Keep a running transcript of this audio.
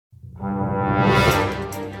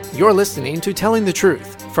You're listening to Telling the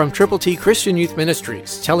Truth from Triple T Christian Youth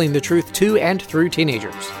Ministries, telling the truth to and through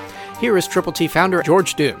teenagers. Here is Triple T founder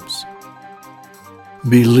George Dooms.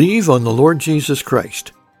 Believe on the Lord Jesus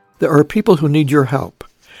Christ. There are people who need your help.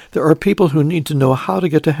 There are people who need to know how to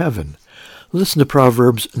get to heaven. Listen to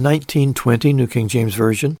Proverbs 19:20, New King James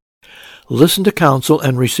Version. Listen to counsel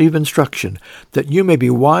and receive instruction, that you may be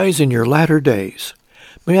wise in your latter days.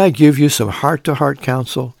 May I give you some heart-to-heart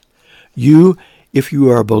counsel? You, if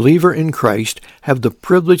you are a believer in Christ, have the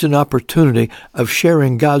privilege and opportunity of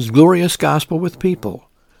sharing God's glorious gospel with people.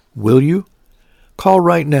 Will you? Call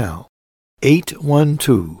right now,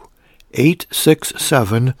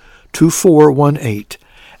 812-867-2418,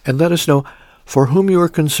 and let us know for whom you are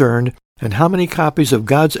concerned and how many copies of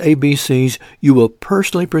God's ABCs you will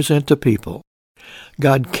personally present to people.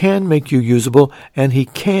 God can make you usable, and He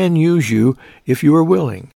can use you if you are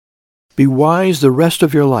willing. Be wise the rest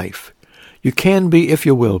of your life. You can be if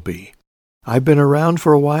you will be. I've been around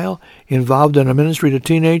for a while, involved in a ministry to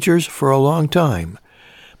teenagers for a long time.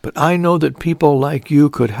 But I know that people like you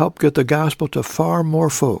could help get the gospel to far more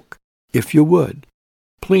folk. If you would,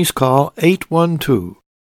 please call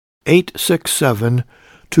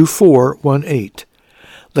 812-867-2418.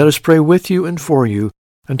 Let us pray with you and for you,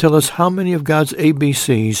 and tell us how many of God's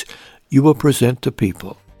ABCs you will present to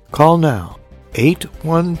people. Call now,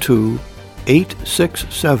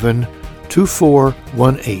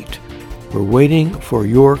 812-867-2418. We're waiting for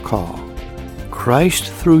your call. Christ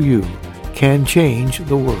through you can change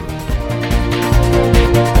the world.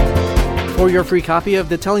 For your free copy of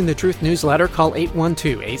the Telling the Truth newsletter, call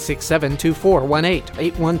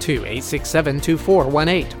 812-867-2418,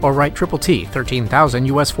 812-867-2418, or write Triple T, 13,000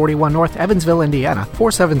 U.S. 41 North, Evansville, Indiana,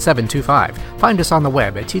 47725. Find us on the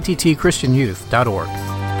web at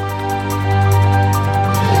tttchristianyouth.org.